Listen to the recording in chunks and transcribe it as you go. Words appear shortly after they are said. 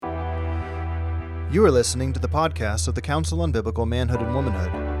You are listening to the podcast of the Council on Biblical Manhood and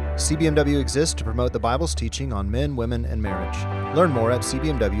Womanhood. CBMW exists to promote the Bible's teaching on men, women, and marriage. Learn more at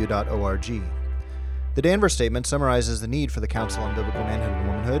cbmw.org. The Danvers Statement summarizes the need for the Council on Biblical Manhood and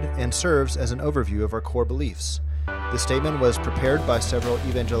Womanhood and serves as an overview of our core beliefs. This statement was prepared by several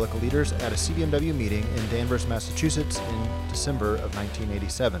evangelical leaders at a CBMW meeting in Danvers, Massachusetts in December of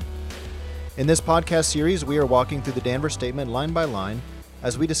 1987. In this podcast series, we are walking through the Danvers Statement line by line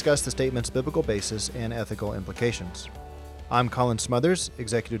as we discuss the statement's biblical basis and ethical implications. I'm Colin Smothers,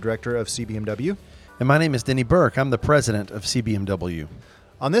 Executive Director of CBMW. And my name is Denny Burke. I'm the President of CBMW.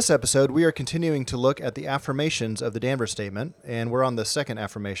 On this episode, we are continuing to look at the affirmations of the Danvers Statement, and we're on the second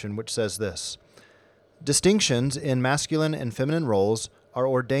affirmation, which says this: distinctions in masculine and feminine roles are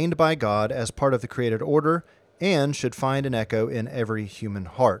ordained by God as part of the created order and should find an echo in every human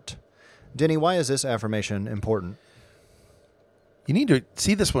heart. Denny, why is this affirmation important? You need to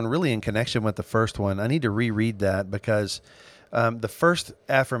see this one really in connection with the first one. I need to reread that because the first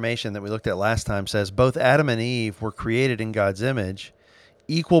affirmation that we looked at last time says, both Adam and Eve were created in God's image,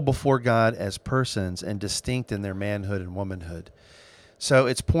 equal before God as persons, and distinct in their manhood and womanhood. So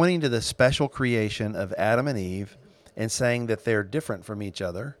it's pointing to the special creation of Adam and Eve and saying that they're different from each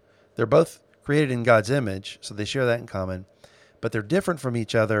other. They're both created in God's image, so they share that in common, but they're different from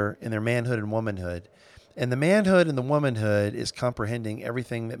each other in their manhood and womanhood. And the manhood and the womanhood is comprehending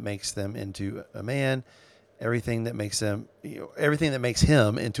everything that makes them into a man, everything that makes them, everything that makes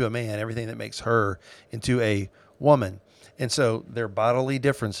him into a man, everything that makes her into a woman. And so their bodily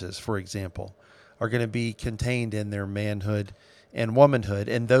differences, for example, are going to be contained in their manhood and womanhood.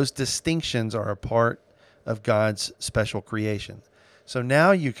 And those distinctions are a part of God's special creation. So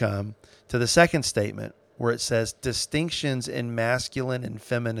now you come to the second statement where it says distinctions in masculine and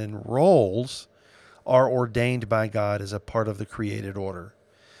feminine roles are ordained by God as a part of the created order.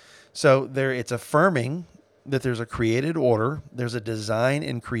 So it's affirming that there's a created order, there's a design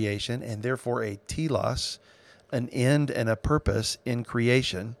in creation, and therefore a telos, an end and a purpose in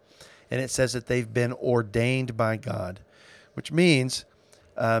creation. And it says that they've been ordained by God, which means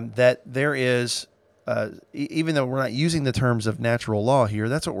that there is, even though we're not using the terms of natural law here,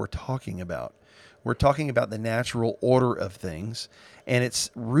 that's what we're talking about. We're talking about the natural order of things, and it's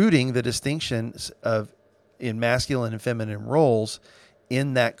rooting the distinctions in masculine and feminine roles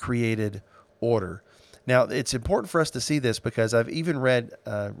in that created order. Now, it's important for us to see this because I've even read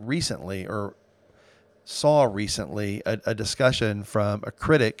recently or saw recently a discussion from a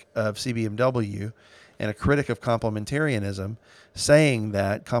critic of CBMW and a critic of complementarianism saying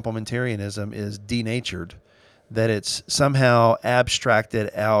that complementarianism is denatured, that it's somehow abstracted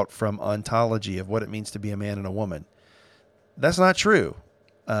out from ontology of what it means to be a man and a woman. That's not true.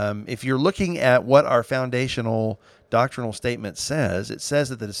 If you're looking at what our foundational doctrinal statement says, it says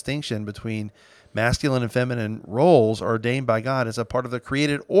that the distinction between masculine and feminine roles are ordained by God as a part of the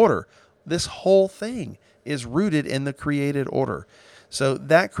created order. This whole thing is rooted in the created order. So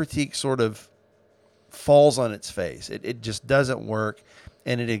that critique sort of falls on its face. It just doesn't work.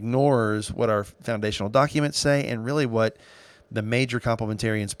 And it ignores what our foundational documents say and really what the major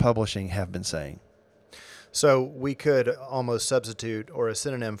complementarians publishing have been saying. So we could almost substitute, or a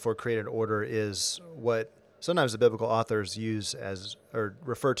synonym for created order is what sometimes the biblical authors use as, or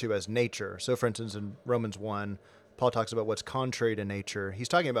refer to as, nature. So for instance, in Romans 1, Paul talks about what's contrary to nature. He's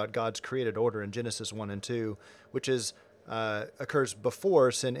talking about God's created order in Genesis 1 and 2, which is occurs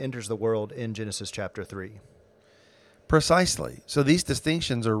before sin enters the world in Genesis chapter 3. Precisely. So these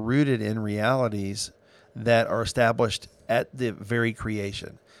distinctions are rooted in realities that are established at the very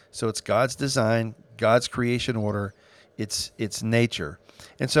creation. So it's God's design, God's creation order, it's nature.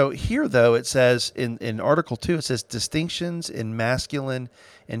 And so here, though, it says in Article 2, it says distinctions in masculine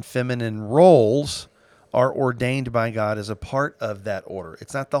and feminine roles are ordained by God as a part of that order.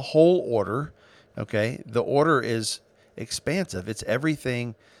 It's not the whole order, okay? The order is expansive. It's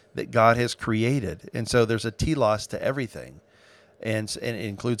everything that God has created. And so there's a telos to everything. And it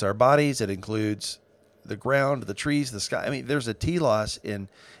includes our bodies. It includes the ground, the trees, the sky. I mean, there's a telos in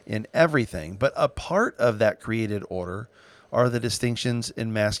everything. But a part of that created order are the distinctions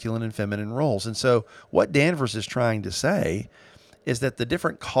in masculine and feminine roles. And so what Danvers is trying to say is that the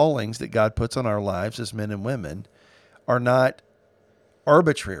different callings that God puts on our lives as men and women are not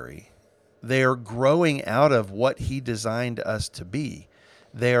arbitrary. They are growing out of what He designed us to be.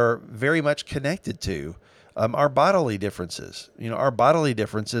 They are very much connected to our bodily differences. Our bodily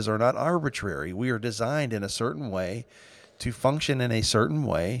differences are not arbitrary. We are designed in a certain way to function in a certain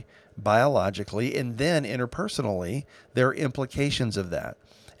way biologically, and then interpersonally, there are implications of that.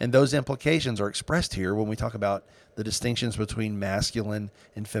 And those implications are expressed here when we talk about the distinctions between masculine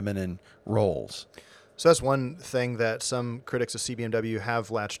and feminine roles. So that's one thing that some critics of CBMW have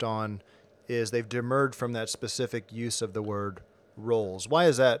latched on, is they've demurred from that specific use of the word roles. Why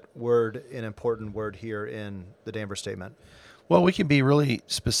is that word an important word here in the Danvers statement? Well, we can be really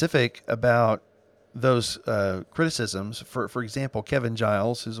specific about those criticisms. For example, Kevin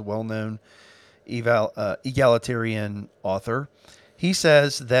Giles, who's a well-known egalitarian author, he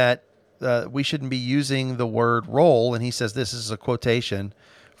says that we shouldn't be using the word role, and he says this is a quotation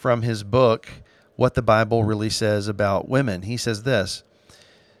from his book, What the Bible Really Says About Women. He says this.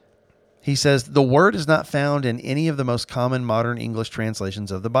 He says, the word is not found in any of the most common modern English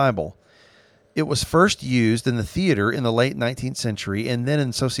translations of the Bible. It was first used in the theater in the late 19th century and then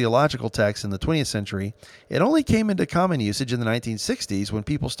in sociological texts in the 20th century. It only came into common usage in the 1960s when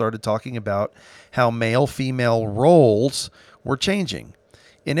people started talking about how male-female roles were changing.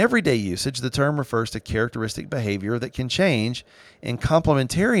 In everyday usage, the term refers to characteristic behavior that can change. In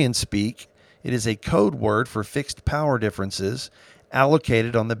complementarian speak, it is a code word for fixed power differences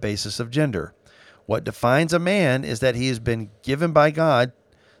allocated on the basis of gender. What defines a man is that he has been given by God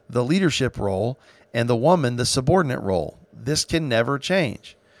the leadership role, and the woman the subordinate role. This can never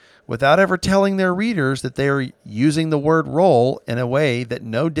change. Without ever telling their readers that they are using the word role in a way that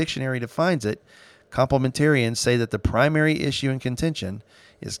no dictionary defines it, complementarians say that the primary issue in contention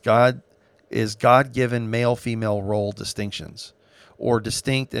is God-given male-female role distinctions, or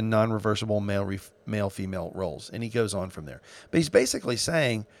distinct and non-reversible male-female roles. And he goes on from there. But he's basically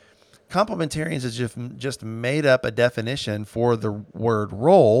saying complementarians has just made up a definition for the word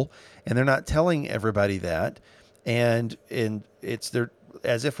role, and they're not telling everybody that, and it's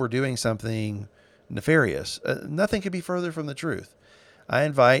as if we're doing something nefarious. Nothing could be further from the truth. I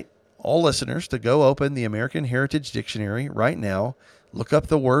invite all listeners to go open the American Heritage Dictionary right now, look up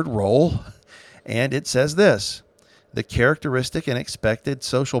the word role, and it says this: the characteristic and expected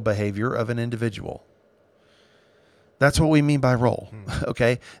social behavior of an individual. That's what we mean by role,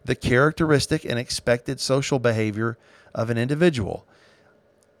 okay? The characteristic and expected social behavior of an individual.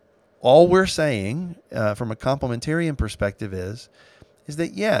 All we're saying from a complementarian perspective is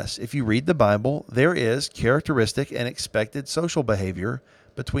that, yes, if you read the Bible, there is characteristic and expected social behavior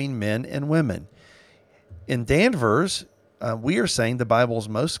between men and women. In Danvers, we are saying the Bible is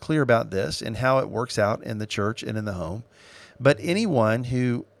most clear about this and how it works out in the church and in the home. But anyone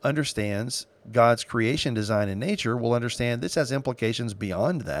who understands God's creation, design, and nature will understand this has implications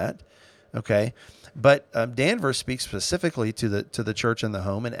beyond that. Okay, but Danvers speaks specifically to the church and the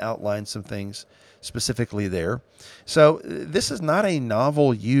home and outlines some things specifically there. So this is not a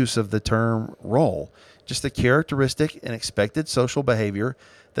novel use of the term role, just a characteristic and expected social behavior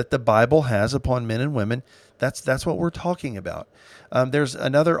that the Bible has upon men and women. That's what we're talking about. There's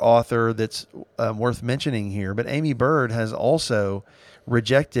another author that's worth mentioning here, but Amy Bird has also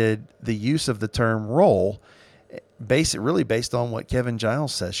rejected the use of the term role, based on what Kevin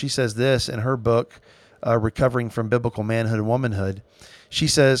Giles says. She says this in her book, Recovering from Biblical Manhood and Womanhood. She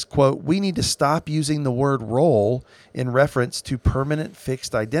says, quote, "We need to stop using the word role in reference to permanent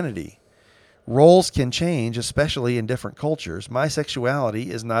fixed identity. Roles can change, especially in different cultures. My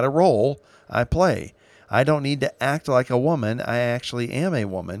sexuality is not a role I play. I don't need to act like a woman. I actually am a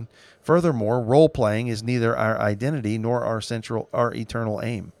woman. Furthermore, role-playing is neither our identity nor our eternal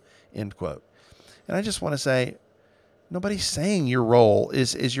aim," end quote. And I just want to say, nobody's saying your role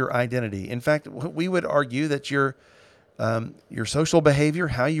is your identity. In fact, we would argue that your social behavior,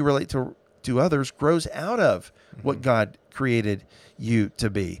 how you relate to others, grows out of what God created you to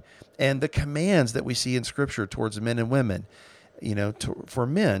be. And the commands that we see in Scripture towards men and women, for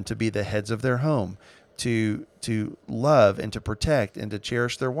men to be the heads of their home, to love and to protect and to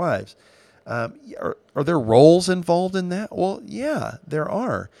cherish their wives. Are there roles involved in that? Well, yeah, there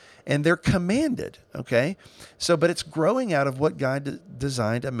are. And they're commanded, okay? But it's growing out of what God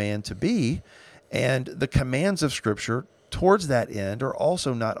designed a man to be. And the commands of Scripture towards that end are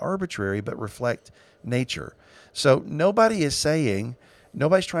also not arbitrary, but reflect nature. So nobody's trying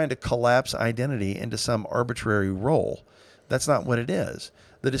to collapse identity into some arbitrary role. That's not what it is.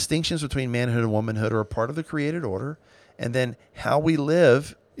 The distinctions between manhood and womanhood are a part of the created order, and then how we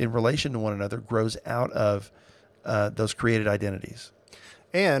live in relation to one another grows out of those created identities.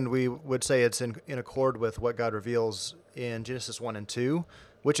 And we would say it's in accord with what God reveals in Genesis 1 and 2,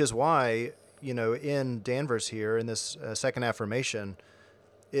 which is why, in Danvers here, in this second affirmation,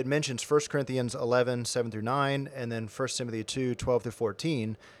 it mentions 1 Corinthians 11, 7 through 9, and then 1 Timothy 2, 12 through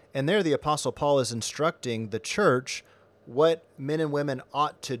 14. And there the Apostle Paul is instructing the church what men and women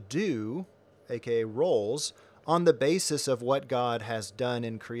ought to do, aka roles, on the basis of what God has done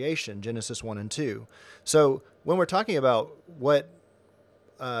in creation, Genesis 1 and 2. So when we're talking about what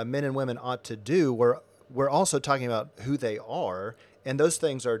men and women ought to do, we're also talking about who they are, and those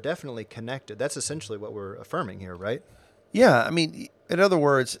things are definitely connected. That's essentially what we're affirming here, right? Yeah, I mean, in other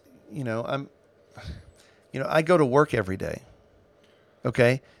words, I go to work every day.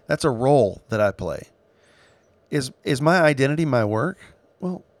 Okay, that's a role that I play. Is my identity my work?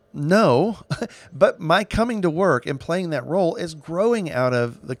 Well, no, but my coming to work and playing that role is growing out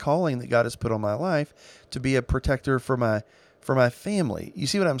of the calling that God has put on my life to be a protector for my family. You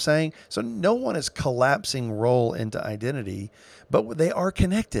see what I'm saying? So no one is collapsing role into identity, but they are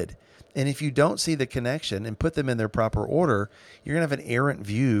connected. And if you don't see the connection and put them in their proper order, you're going to have an errant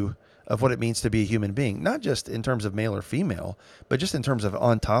view of what it means to be a human being, not just in terms of male or female, but just in terms of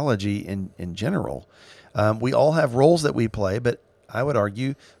ontology in general. We all have roles that we play, but I would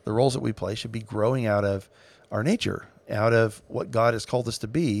argue the roles that we play should be growing out of our nature, out of what God has called us to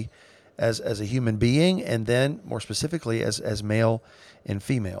be as a human being, and then more specifically as male and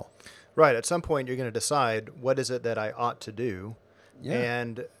female. Right. At some point, you're going to decide what is it that I ought to do. Yeah.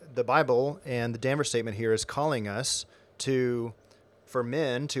 And the Bible and the Danvers statement here is calling us for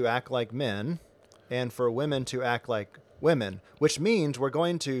men to act like men and for women to act like women, which means we're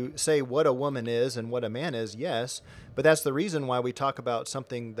going to say what a woman is and what a man is, yes, but that's the reason why we talk about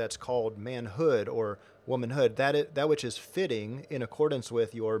something that's called manhood or womanhood, that which is fitting in accordance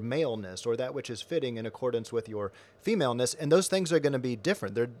with your maleness, or that which is fitting in accordance with your femaleness, and those things are going to be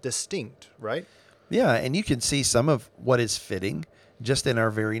different. They're distinct, right? Yeah, and you can see some of what is fitting just in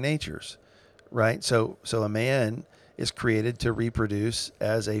our very natures, right? So a man is created to reproduce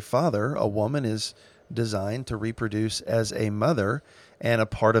as a father. A woman is designed to reproduce as a mother, and a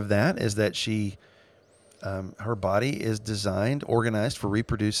part of that is that her body is designed, organized for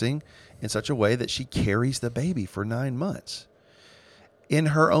reproducing in such a way that she carries the baby for 9 months. In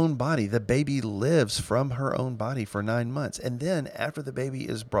her own body, the baby lives from her own body for 9 months. And then after the baby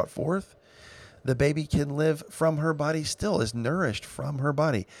is brought forth, the baby can live from her body still, is nourished from her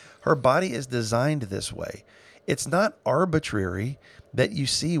body. Her body is designed this way. It's not arbitrary that you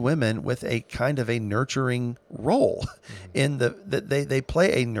see women with a kind of a nurturing role that they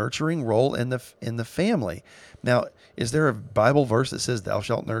play a nurturing role in the family. Now, is there a Bible verse that says thou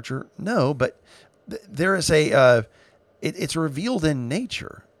shalt nurture? No, but there is it's revealed in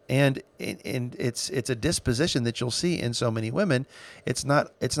nature. And it's a disposition that you'll see in so many women. It's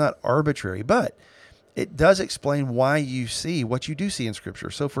not arbitrary, but it does explain why you see what you do see in Scripture.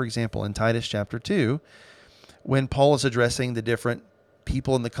 So, for example, in Titus chapter 2, when Paul is addressing the different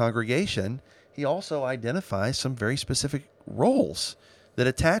people in the congregation, he also identifies some very specific roles that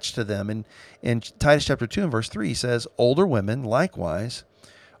attach to them. And in Titus chapter 2 and verse 3, he says, older women likewise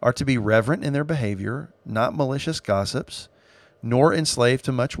are to be reverent in their behavior, not malicious gossips, nor enslaved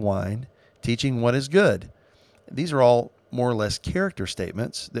to much wine, teaching what is good. These are all more or less character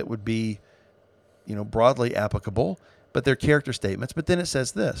statements that would be, broadly applicable, but they're character statements. But then it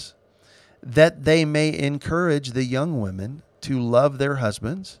says this, that they may encourage the young women to love their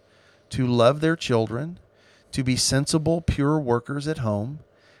husbands, to love their children, to be sensible, pure workers at home,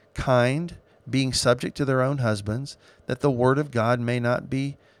 kind, being subject to their own husbands, that the word of God may not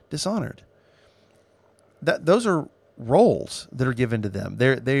be dishonored. Those are roles that are given to them.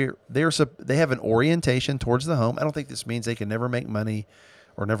 They have an orientation towards the home. I don't think this means they can never make money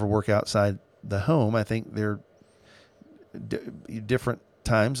or never work outside the home. I think they're different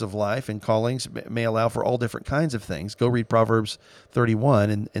times of life and callings may allow for all different kinds of things. Go read Proverbs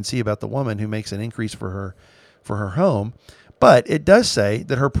 31 and see about the woman who makes an increase for her home. But it does say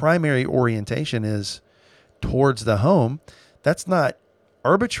that her primary orientation is towards the home. That's not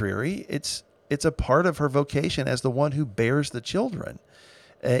arbitrary. It's a part of her vocation as the one who bears the children,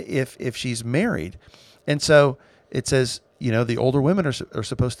 if she's married. And so it says, the older women are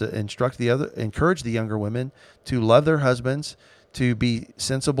supposed to encourage the younger women to love their husbands, to be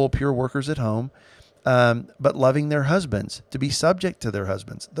sensible, pure workers at home, but loving their husbands, to be subject to their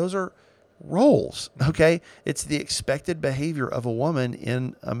husbands. Those are roles, okay? It's the expected behavior of a woman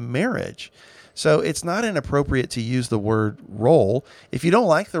in a marriage. So it's not inappropriate to use the word role. If you don't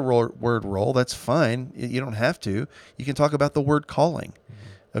like the word role, that's fine. You don't have to. You can talk about the word calling,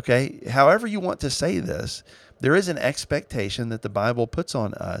 okay? However you want to say this, there is an expectation that the Bible puts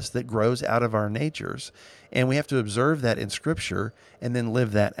on us that grows out of our natures, and we have to observe that in Scripture and then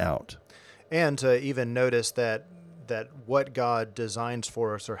live that out. And to even notice that what God designs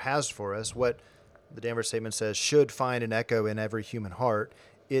for us or has for us, what the Danvers statement says, should find an echo in every human heart.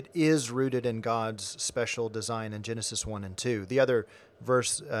 It is rooted in God's special design in Genesis 1 and 2. The other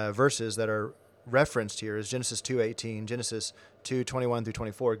verses that are referenced here is Genesis 2:18, Genesis 2:21 through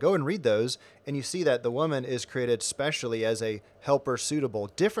 24. Go and read those, and you see that the woman is created specially as a helper suitable,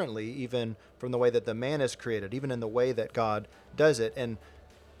 differently even from the way that the man is created, even in the way that God does it. And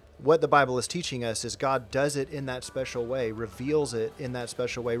what the Bible is teaching us is God does it in that special way, reveals it in that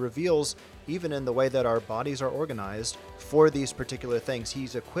special way, reveals even in the way that our bodies are organized for these particular things.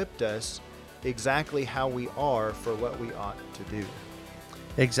 He's equipped us exactly how we are for what we ought to do.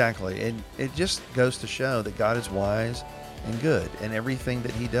 Exactly. And it just goes to show that God is wise and good, and everything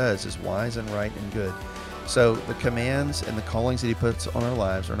that he does is wise and right and good. So the commands and the callings that he puts on our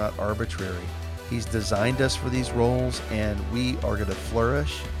lives are not arbitrary. He's designed us for these roles, and we are going to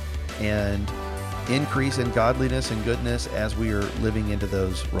flourish and increase in godliness and goodness as we are living into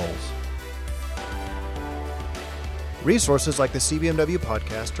those roles. Resources like the CBMW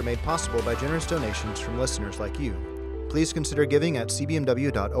podcast are made possible by generous donations from listeners like you. Please consider giving at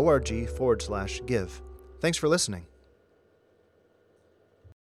cbmw.org/give. Thanks for listening.